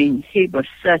 He was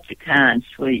such a kind,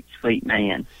 sweet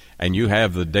man. And you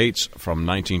have the dates from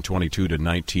 1922 to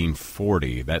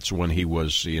 1940. That's when he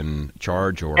was in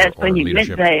charge or leadership? That's when you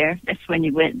went there. That's when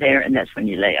you went there, and that's when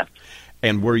you left.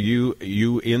 And were you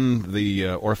in the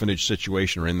orphanage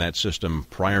situation or in that system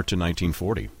prior to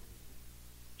 1940?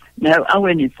 No, I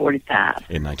went in 45.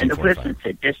 In 1945. And the Wisnets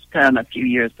had just come a few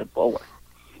years before.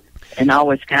 And I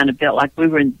always kind of felt like we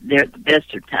were there at the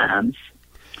best of times.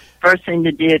 First thing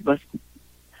they did was,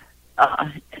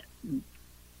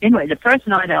 anyway, the first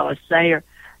night I was there,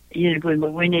 when we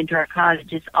went into our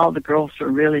cottages, all the girls were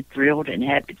really thrilled and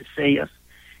happy to see us.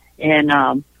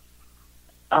 And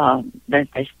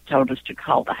they told us to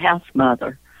call the house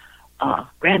mother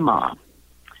Grandma.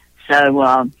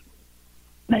 So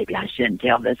maybe I shouldn't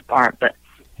tell this part, but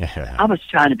I was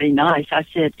trying to be nice. I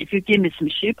said, if you give me some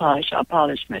shoe polish, I'll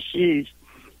polish my shoes.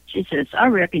 She says, I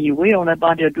reckon you will.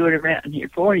 Nobody will do it around here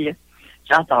for you.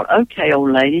 So I thought, okay,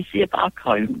 old lady, see if I'll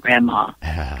call you Grandma.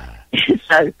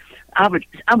 So I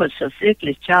was a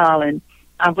sickly child, and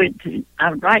I would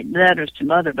write letters to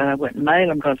Mother, but I wouldn't mail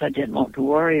them because I didn't want to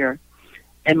worry her.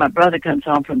 And my brother comes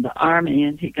home from the Army,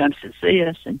 and he comes to see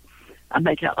us, and I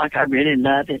make out like I really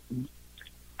love it. And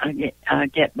I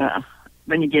get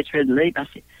when he gets ready to leave, I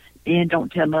said, Ben,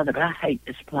 don't tell Mother, but I hate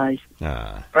this place.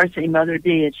 First thing Mother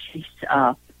did, she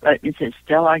wrote me and said,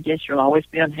 Stella, I guess you'll always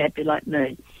be unhappy like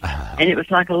me. And it was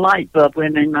like a light bulb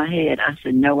went in my head. I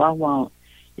said, no, I won't.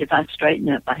 If I straighten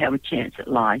up, I have a chance at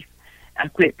life. I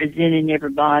quit resenting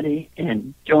everybody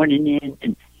and joining in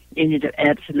and ended up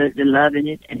absolutely loving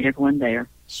it and everyone there.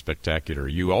 Spectacular.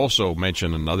 You also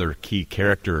mentioned another key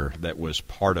character that was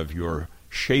part of your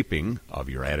shaping of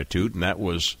your attitude, and that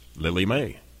was Lily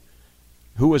Mae.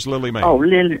 Who was Lily Mae?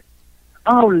 Lily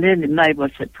Mae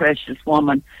was a precious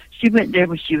woman. She went there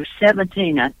when she was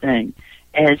 17, I think,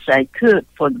 as a cook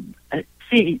for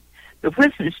the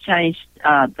Whistler's changed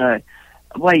the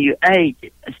way you ate.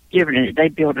 It's different. They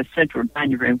built a central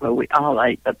dining room where we all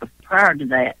ate, but prior to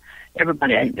that,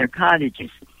 everybody ate in their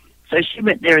cottages. So she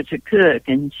went there as a cook,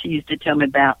 and she used to tell me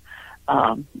about,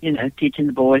 teaching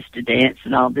the boys to dance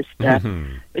and all this stuff.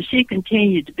 Mm-hmm. But she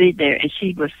continued to be there, and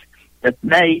she was the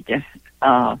maid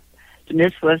to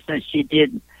Miss Wilson.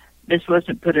 Miss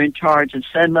Wilson put her in charge of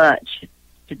so much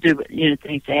to do,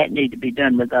 things that needed to be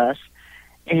done with us.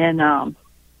 And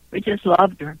we just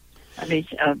loved her. I mean,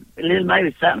 Lily Mae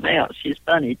was something else. She's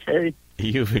funny, too.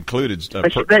 You've included...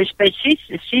 But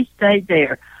she stayed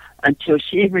there until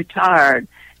she retired,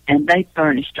 and they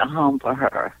furnished a home for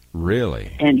her.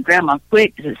 Really? And Grandma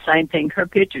Quick is the same thing. Her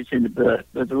picture's in the book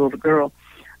with the little girl.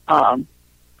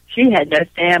 She had no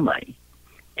family,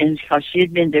 and because she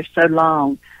had been there so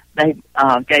long, they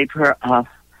gave her a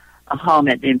home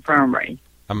at the infirmary.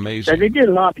 Amazing. So they did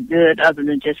a lot of good other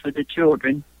than just with the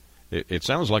children. It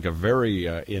sounds like a very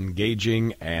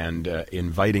engaging and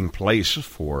inviting place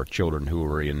for children who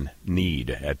were in need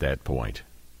at that point.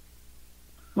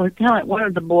 Well, kind of like one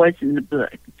of the boys in the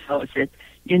book told us,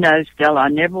 Stella, I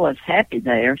never was happy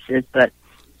there, says, but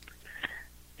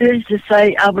who's to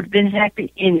say I would have been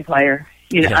happy anywhere,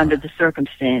 under the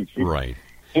circumstances. Right.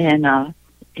 And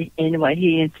anyway,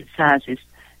 he emphasizes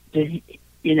that,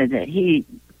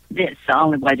 that's the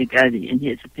only way to go, in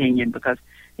his opinion, because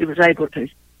he was able to,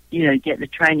 get the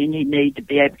training he needed to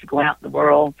be able to go out in the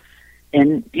world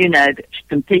and,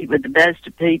 compete with the best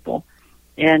of people.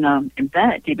 And, in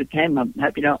fact, he became, I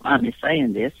hope you don't mind me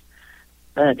saying this,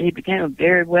 but he became a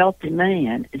very wealthy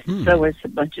man, and so as a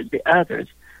bunch of the others.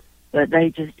 But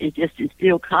it just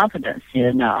instilled confidence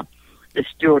in the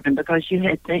children, because you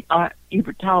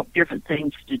were taught different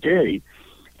things to do,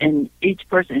 and each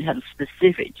person had a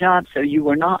specific job, so you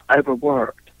were not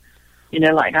overworked.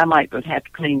 Like I might would have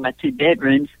to clean my 2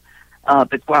 bedrooms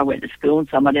before I went to school, and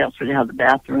somebody else would have the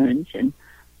bathrooms, and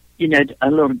a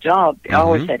little job. You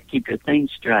always had to keep your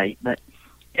things straight, but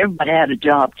everybody had a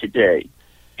job to do.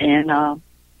 And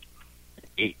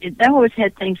they always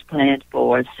had things planned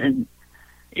for us, and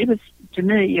to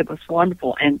me, it was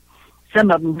wonderful. And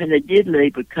some of them, when they did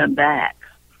leave, would come back,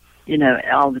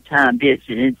 all the time,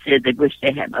 visiting, and said they wished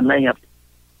they hadn't left.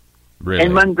 Really?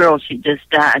 And one girl, she just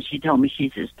died. She told me,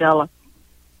 she says, Stella,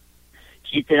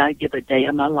 she said, I'd give a day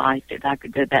of my life if I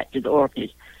could go back to the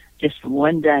orphanage just for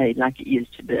one day like it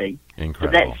used to be.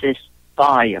 Incredible. So that's just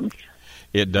volumes.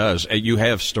 It does. You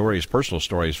have stories, personal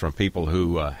stories from people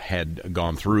who had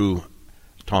gone through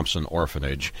Thompson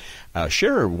Orphanage.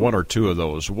 Share one or two of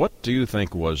those. What do you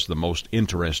think was the most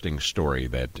interesting story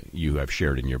that you have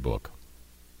shared in your book?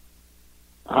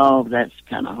 Oh, that's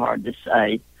kind of hard to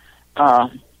say.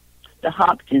 The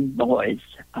Hopkins boys,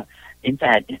 in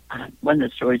fact, one of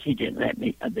the stories he didn't let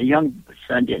me, the young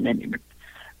son didn't let me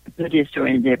put his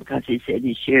story in there because he said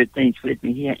he shared things with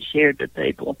me he hadn't shared with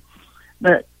people.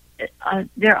 But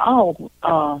they're all,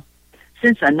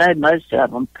 since I know most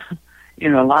of them,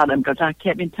 a lot of them, because I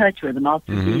kept in touch with them all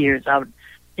through the years. I would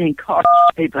send cards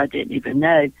to people I didn't even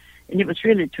know, and it was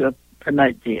really to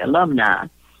promote the alumni.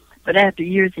 But after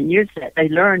years and years of that, they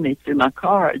learned me through my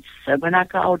cards. So when I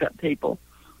called up people,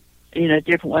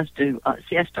 different ones to,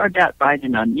 I started out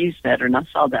writing a newsletter, and I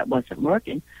saw that wasn't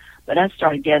working. But I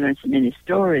started gathering so many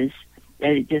stories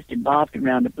that it just evolved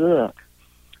around a book.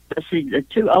 But see, the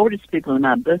 2 oldest people in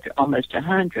my book are almost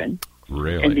 100.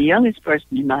 Really? And the youngest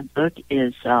person in my book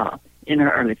is in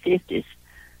her early 50s.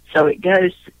 So it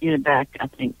goes, back, I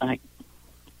think, like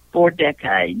 4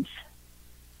 decades,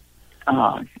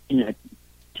 to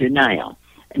now.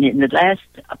 And in the last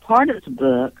part of the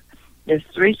book, there's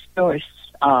 3 stories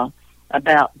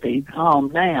about the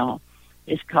home now.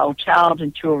 It's called Child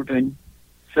and Children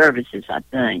Services, I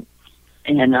think.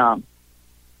 And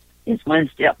it's 1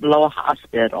 step below a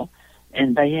hospital.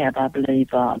 And they have, I believe,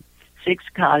 6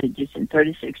 cottages and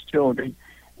 36 children.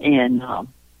 And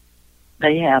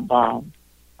they have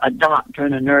a doctor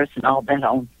and a nurse and all that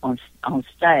on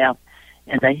staff.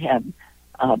 And they have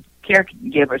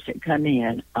caregivers that come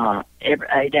in every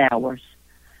 8 hours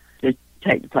to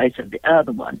take the place of the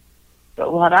other one.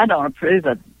 But what I don't approve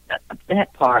of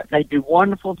that part. They do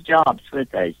wonderful jobs with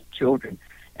those children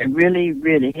and really,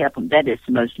 really help them. That is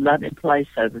the most loving place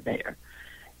over there.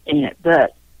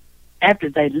 But after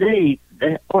they leave,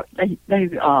 they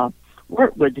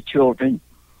work with the children,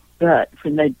 but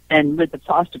and with the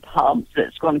foster homes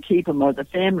that's going to keep them or the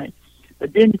family.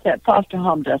 But then if that foster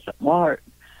home doesn't work,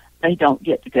 they don't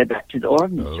get to go back to the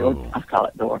orphanage. Or I call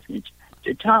it the orphanage.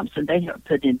 To Thompson, they have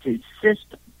put into the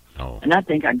system. And I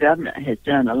think our government has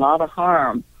done a lot of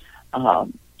harm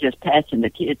just passing the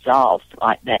kids off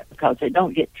like that because they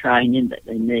don't get training that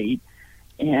they need.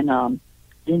 And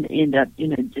then they end up,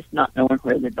 just not knowing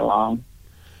where they belong.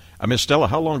 Miss Stella,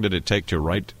 how long did it take to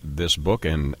write this book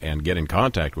and get in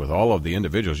contact with all of the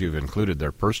individuals? You've included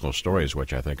their personal stories,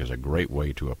 which I think is a great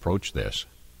way to approach this.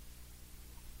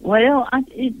 Well, I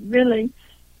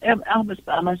was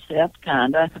by myself,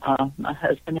 kind of. My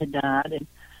husband had died, and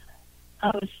I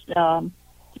was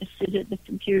just sit at the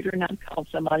computer, and I'd call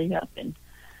somebody up, and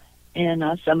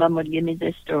some of them would give me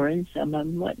their story, and some of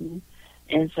them wouldn't.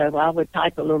 And so I would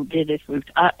type a little bit.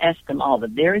 I asked them all the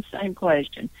very same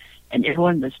question, and every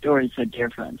one of the stories are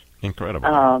different.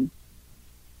 Incredible.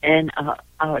 And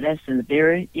I would ask them the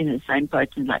very, the same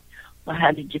questions, like, well,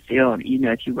 how did you feel,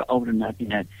 if you were old enough,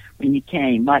 when you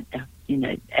came, what,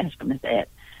 ask them that.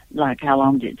 Like, how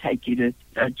long did it take you to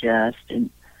adjust, and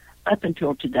up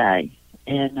until today.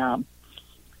 And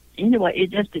anyway,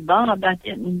 it just evolved. I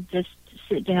didn't just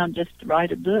sit down just to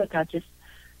write a book. I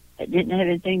didn't have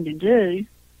anything to do,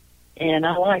 and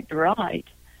I like to write.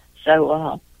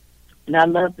 So, and I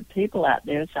love the people out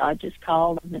there, so I just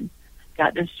called them and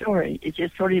got their story. It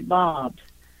just sort of evolved.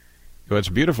 Well, it's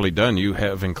beautifully done. You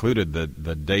have included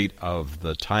the date of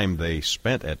the time they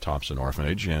spent at Thompson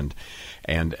Orphanage, and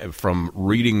from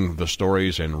reading the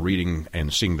stories and reading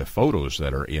and seeing the photos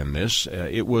that are in this,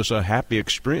 it was a happy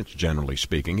experience, generally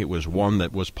speaking. It was one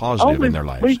that was positive in their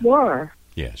lives. We were.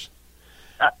 Yes.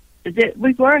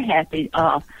 We were happy.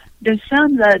 There's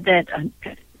some that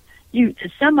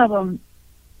some of them.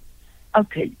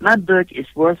 Okay, my book is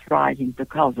worth writing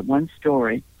because of one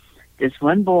story. This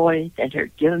one boy that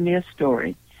had given me a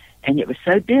story, and it was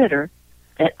so bitter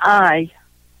that I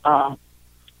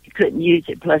couldn't use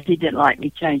it. Plus, he didn't like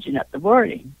me changing up the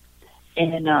wording.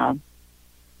 And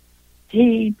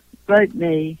he wrote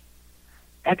me,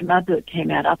 after my book came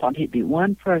out, I thought he'd be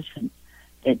one person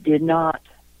that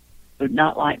would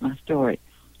not like my story.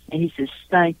 And he says,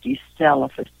 thank you, Stella,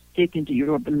 for sticking to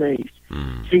your beliefs.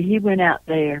 See, he went out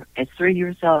there at 3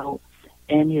 years old,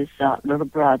 and his little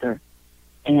brother,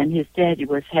 and his daddy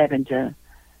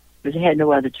had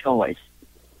no other choice.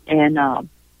 And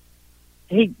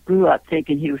he grew up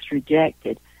thinking he was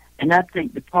rejected. And I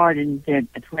think the part in there,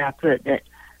 that's where I put that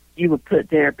you were put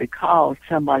there because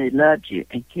somebody loved you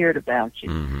and cared about you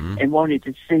and wanted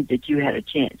to see that you had a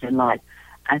chance in life.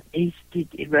 He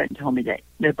wrote and told me that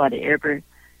nobody ever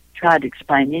tried to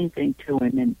explain anything to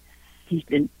him, and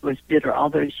was bitter all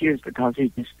those years because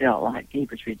he just felt like he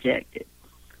was rejected.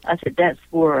 I said, that's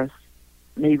worth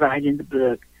me writing the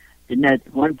book, to know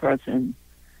that one person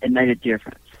had made a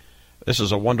difference. This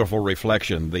is a wonderful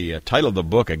reflection. The title of the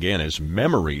book, again, is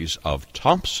Memories of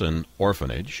Thompson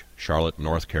Orphanage, Charlotte,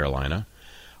 North Carolina.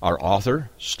 Our author,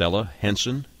 Stella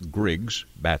Henson Griggs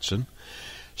Batson.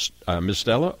 Ms.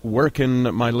 Stella, where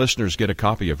can my listeners get a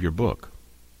copy of your book?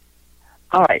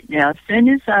 All right. Now, as soon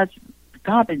as I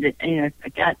copied it, I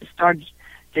got started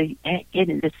to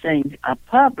getting this thing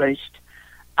published,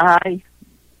 I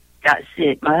got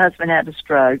sick. My husband had a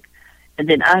stroke, and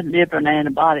then I lived on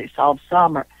antibiotics all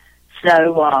summer.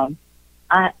 So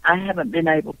I haven't been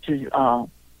able to,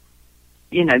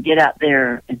 get out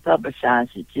there and publicize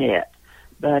it yet.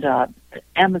 But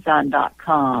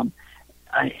Amazon.com,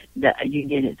 you can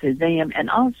get it through them. And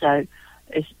also,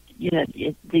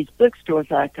 these bookstores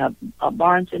like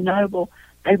Barnes & Noble,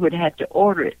 they would have to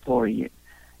order it for you.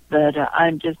 But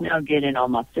I'm just now getting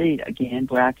on my feet again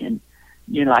where I can,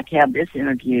 have this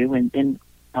interview and then,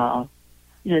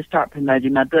 start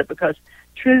promoting my book. Because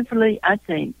truthfully, I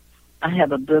think I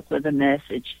have a book with a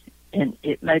message, and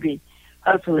it maybe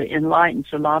hopefully enlightens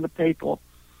a lot of people,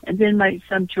 and then make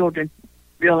some children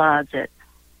realize that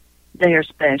they are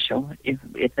special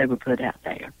if they were put out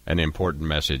there. An important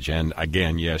message. And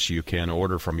again, yes, you can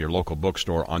order from your local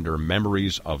bookstore under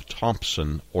Memories of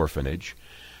Thompson Orphanage,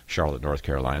 Charlotte, North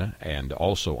Carolina, and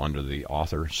also under the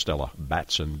author Stella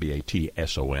Batson,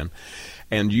 Batson.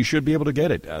 And you should be able to get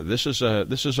it. This is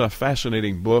a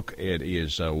fascinating book. It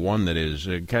is one that is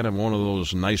kind of one of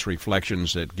those nice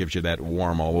reflections that gives you that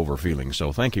warm all over feeling.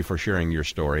 So thank you for sharing your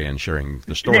story and sharing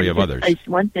the story of others.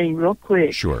 One thing real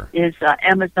quick. Sure. Is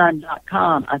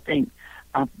Amazon.com, I think.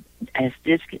 has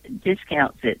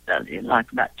discounts at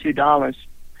like about $2.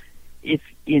 If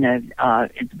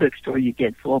at the bookstore you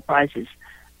get full prices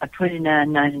of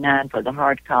 $29.99 for the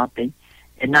hard copy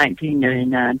and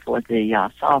 $19.99 for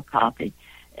the soft copy,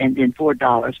 and then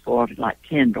 $4 for like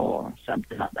Kindle or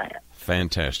something like that.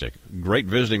 Fantastic. Great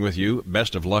visiting with you.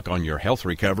 Best of luck on your health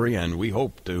recovery, and we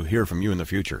hope to hear from you in the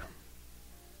future.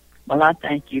 Well, I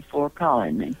thank you for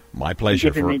calling me. My pleasure.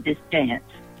 Giving me this chance.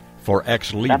 For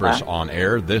Ex Libris Bye-bye. On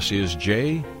Air, this is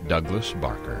J. Douglas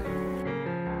Barker.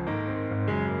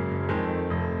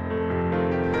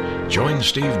 Join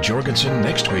Steve Jorgensen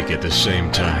next week at the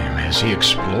same time as he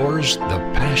explores the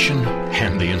passion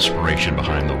and the inspiration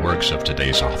behind the works of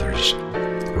today's authors.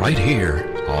 Right here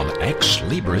on Ex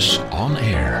Libris On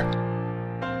Air.